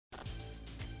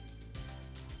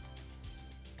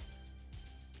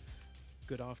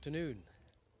Good afternoon.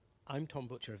 I'm Tom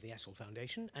Butcher of the Essel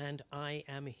Foundation, and I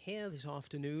am here this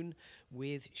afternoon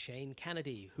with Shane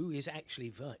Kanady, who is actually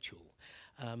virtual.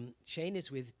 Shane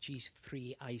is with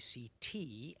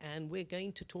G3ICT, and we're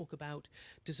going to talk about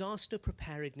disaster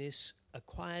preparedness,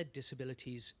 acquired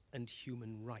disabilities, and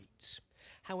human rights.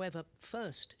 However,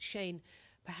 first, Shane,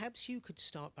 perhaps you could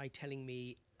start by telling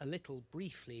me a little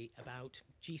briefly about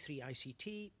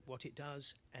G3ICT, what it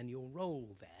does, and your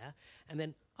role there. And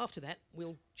then after that,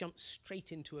 we'll jump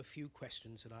straight into a few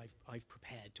questions that I've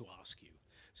prepared to ask you.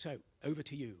 So over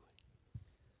to you.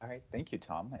 All right, thank you,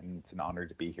 Tom, and it's an honor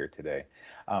to be here today.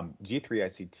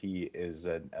 G3ICT is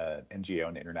an NGO,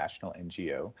 an international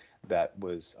NGO that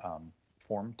was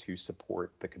formed to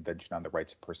support the Convention on the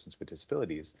Rights of Persons with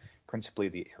Disabilities, principally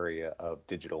the area of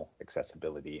digital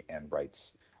accessibility and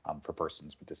rights for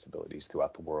persons with disabilities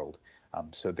throughout the world.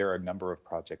 So there are a number of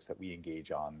projects that we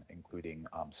engage on, including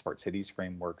smart cities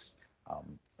frameworks,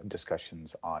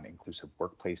 discussions on inclusive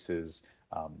workplaces,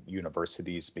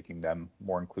 universities, making them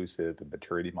more inclusive, and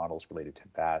maturity models related to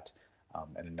that,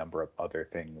 and a number of other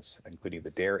things, including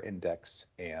the DARE Index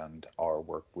and our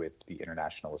work with the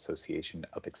International Association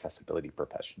of Accessibility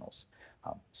Professionals.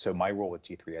 So my role at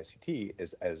G3ICT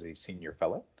is as a senior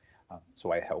fellow.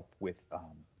 So I help with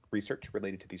research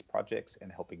related to these projects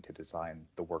and helping to design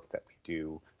the work that we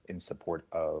do in support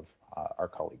of our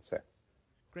colleagues there.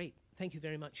 Great. Thank you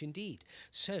very much indeed.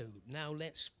 So now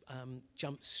let's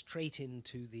jump straight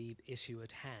into the issue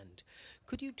at hand.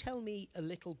 Could you tell me a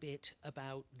little bit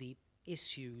about the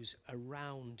issues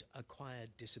around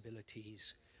acquired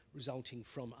disabilities resulting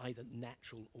from either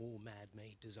natural or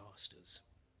man-made disasters?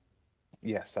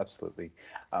 Yes, absolutely.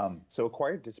 So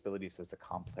acquired disabilities is a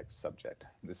complex subject.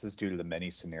 This is due to the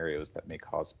many scenarios that may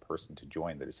cause a person to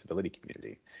join the disability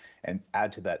community, and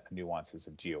add to that nuances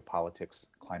of geopolitics,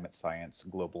 climate science,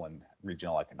 global and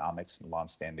regional economics, and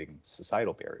longstanding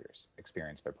societal barriers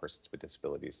experienced by persons with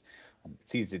disabilities.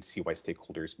 It's easy to see why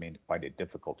stakeholders may find it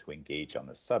difficult to engage on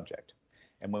this subject.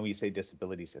 And when we say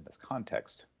disabilities in this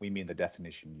context, we mean the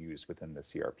definition used within the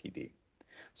CRPD.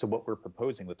 So what we're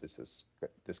proposing with this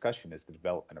discussion is the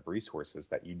development of resources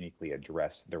that uniquely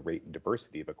address the rate and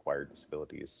diversity of acquired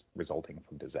disabilities resulting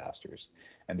from disasters.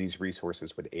 And these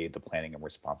resources would aid the planning and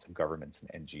response of governments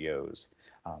and NGOs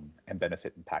and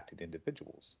benefit impacted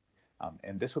individuals.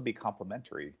 And this would be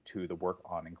complementary to the work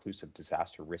on inclusive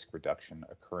disaster risk reduction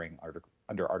occurring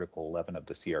under Article 11 of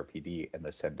the CRPD and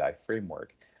the Sendai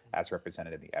framework, as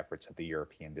represented in the efforts of the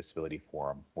European Disability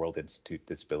Forum, World Institute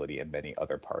Disability, and many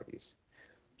other parties.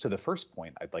 So the first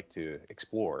point I'd like to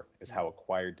explore is how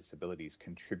acquired disabilities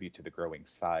contribute to the growing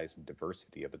size and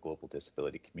diversity of the global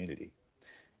disability community.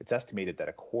 It's estimated that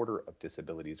a quarter of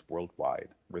disabilities worldwide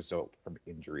result from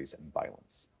injuries and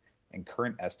violence. And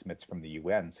current estimates from the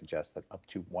UN suggest that up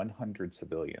to 100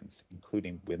 civilians,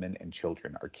 including women and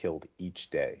children, are killed each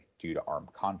day due to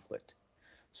armed conflict.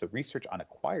 So research on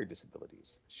acquired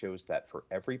disabilities shows that for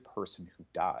every person who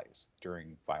dies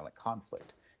during violent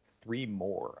conflict, 3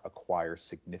 more acquire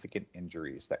significant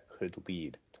injuries that could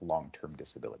lead to long-term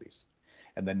disabilities.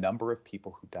 And the number of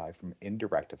people who die from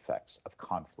indirect effects of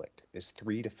conflict is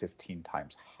 3 to 15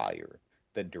 times higher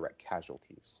than direct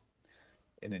casualties.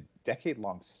 In a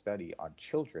decade-long study on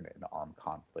children in armed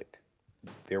conflict,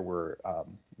 the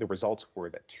results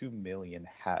were that 2 million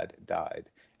had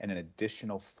died, and an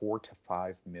additional 4 to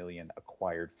 5 million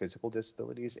acquired physical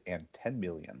disabilities, and 10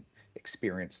 million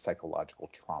experienced psychological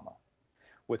trauma.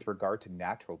 With regard to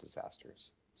natural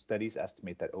disasters, studies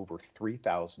estimate that over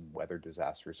 3,000 weather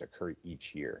disasters occur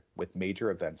each year, with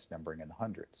major events numbering in the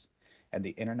hundreds. And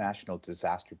the International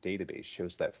Disaster Database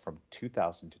shows that from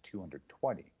 2000 to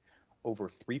 220, over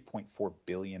 3.4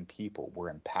 billion people were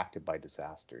impacted by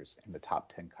disasters in the top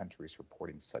 10 countries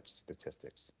reporting such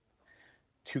statistics.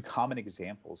 2 common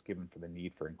examples given for the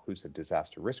need for inclusive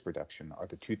disaster risk reduction are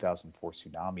the 2004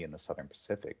 tsunami in the Southern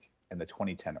Pacific and the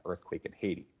 2010 earthquake in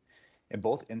Haiti. In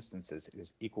both instances, it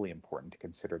is equally important to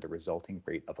consider the resulting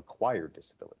rate of acquired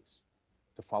disabilities.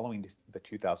 So following the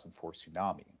 2004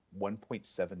 tsunami,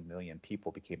 1.7 million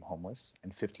people became homeless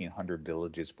and 1,500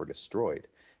 villages were destroyed,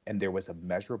 and there was a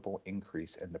measurable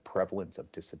increase in the prevalence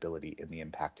of disability in the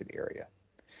impacted area.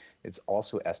 It's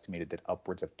also estimated that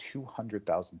upwards of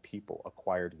 200,000 people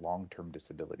acquired long-term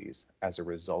disabilities as a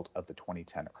result of the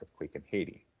 2010 earthquake in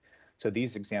Haiti. So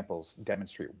these examples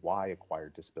demonstrate why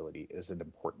acquired disability is an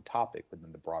important topic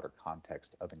within the broader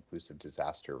context of inclusive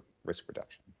disaster risk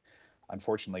reduction.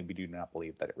 Unfortunately, we do not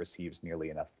believe that it receives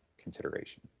nearly enough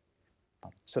consideration.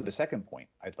 So the second point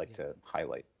I'd like to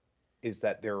highlight is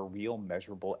that there are real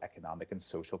measurable economic and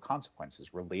social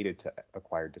consequences related to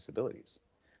acquired disabilities.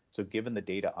 So given the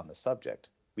data on the subject,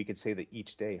 we could say that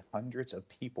each day, hundreds of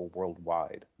people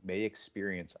worldwide may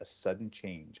experience a sudden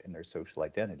change in their social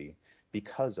identity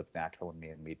because of natural and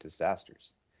man-made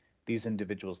disasters. These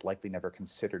individuals likely never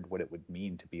considered what it would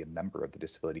mean to be a member of the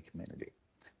disability community.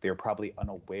 They are probably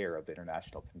unaware of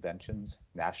international conventions,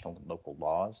 national and local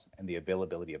laws, and the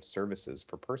availability of services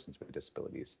for persons with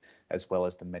disabilities, as well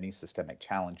as the many systemic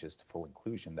challenges to full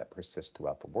inclusion that persist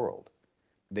throughout the world.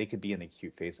 They could be in the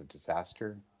acute phase of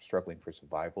disaster, struggling for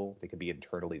survival. They could be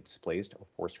internally displaced or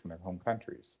forced from their home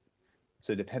countries.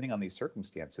 So depending on these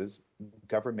circumstances,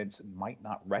 governments might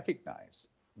not recognize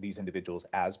these individuals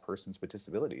as persons with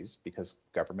disabilities because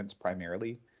governments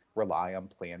primarily rely on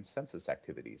planned census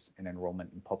activities and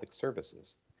enrollment in public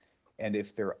services. And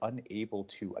if they're unable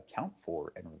to account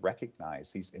for and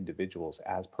recognize these individuals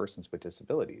as persons with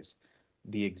disabilities,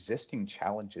 the existing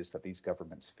challenges that these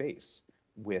governments face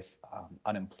with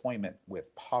unemployment,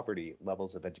 with poverty,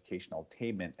 levels of educational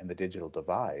attainment, and the digital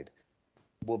divide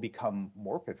will become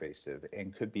more pervasive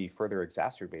and could be further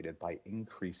exacerbated by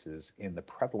increases in the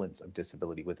prevalence of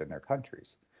disability within their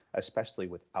countries, especially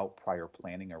without prior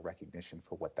planning or recognition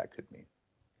for what that could mean.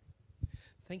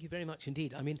 Thank you very much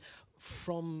indeed. I mean,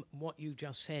 from what you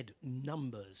just said,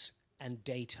 numbers and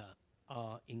data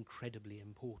are incredibly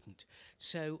important.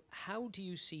 So how do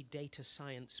you see data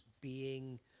science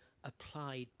being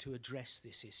applied to address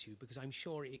this issue? Because I'm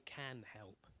sure it can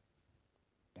help.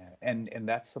 Yeah, and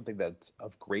that's something that's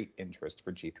of great interest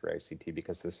for G3ICT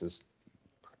because this is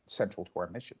central to our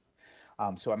mission.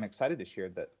 So I'm excited to share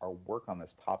that our work on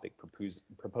this topic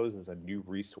proposes a new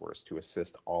resource to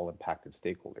assist all impacted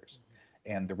stakeholders.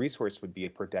 And the resource would be a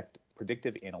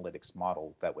predictive analytics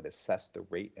model that would assess the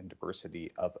rate and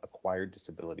diversity of acquired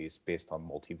disabilities based on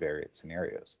multivariate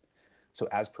scenarios. So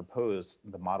as proposed,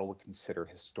 the model would consider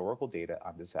historical data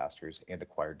on disasters and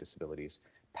acquired disabilities,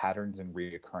 patterns and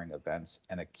recurring events,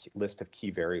 and a list of key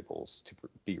variables to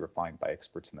be refined by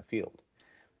experts in the field.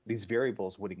 These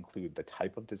variables would include the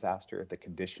type of disaster, the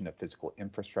condition of physical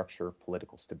infrastructure,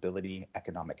 political stability,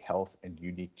 economic health, and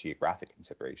unique geographic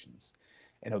considerations.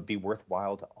 And it would be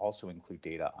worthwhile to also include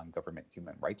data on government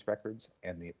human rights records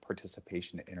and the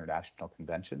participation in international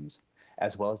conventions,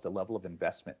 as well as the level of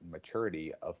investment and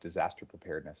maturity of disaster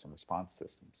preparedness and response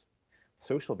systems.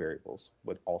 Social variables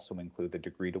would also include the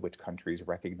degree to which countries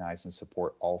recognize and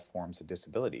support all forms of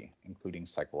disability, including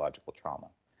psychological trauma.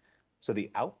 So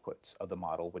the outputs of the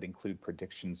model would include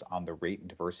predictions on the rate and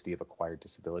diversity of acquired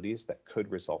disabilities that could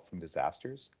result from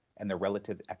disasters and the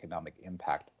relative economic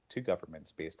impact to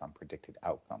governments based on predicted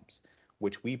outcomes,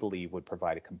 which we believe would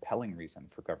provide a compelling reason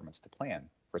for governments to plan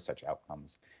for such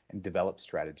outcomes and develop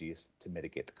strategies to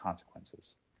mitigate the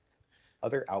consequences.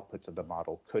 Other outputs of the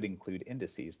model could include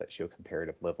indices that show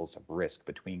comparative levels of risk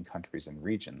between countries and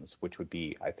regions, which would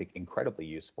be, I think, incredibly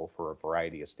useful for a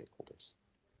variety of stakeholders.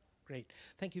 Great.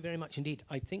 Thank you very much indeed.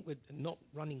 I think we're not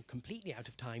running completely out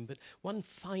of time, but one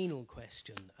final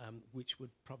question, which would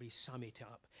probably sum it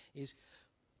up, is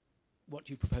what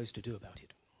do you propose to do about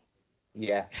it?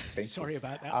 Yeah, thank Sorry you.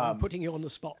 about that. I'm putting you on the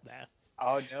spot there.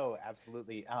 Oh, no,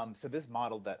 absolutely. So this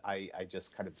model that I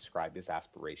just kind of described is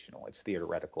aspirational. It's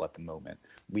theoretical at the moment.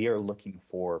 We are looking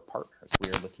for partners. We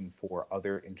are looking for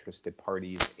other interested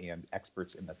parties and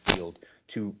experts in the field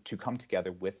to come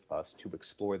together with us to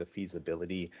explore the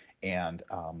feasibility and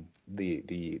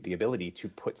the ability to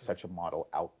put such a model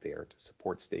out there to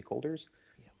support stakeholders.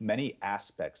 Many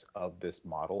aspects of this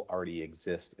model already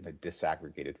exist in a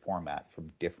disaggregated format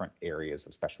from different areas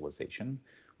of specialization.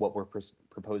 What we're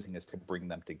proposing is to bring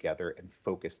them together and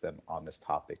focus them on this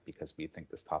topic because we think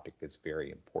this topic is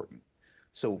very important.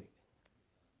 So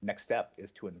next step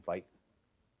is to invite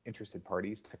interested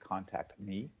parties to contact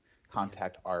me,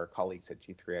 contact our colleagues at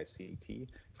G3ICT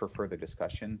for further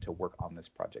discussion to work on this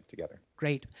project together.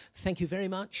 Great. Thank you very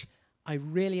much. I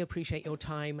really appreciate your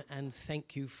time and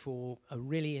thank you for a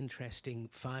really interesting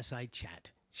fireside chat.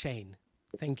 Shane,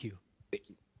 thank you. Thank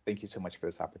you. Thank you so much for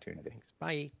this opportunity. Thanks.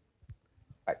 Bye.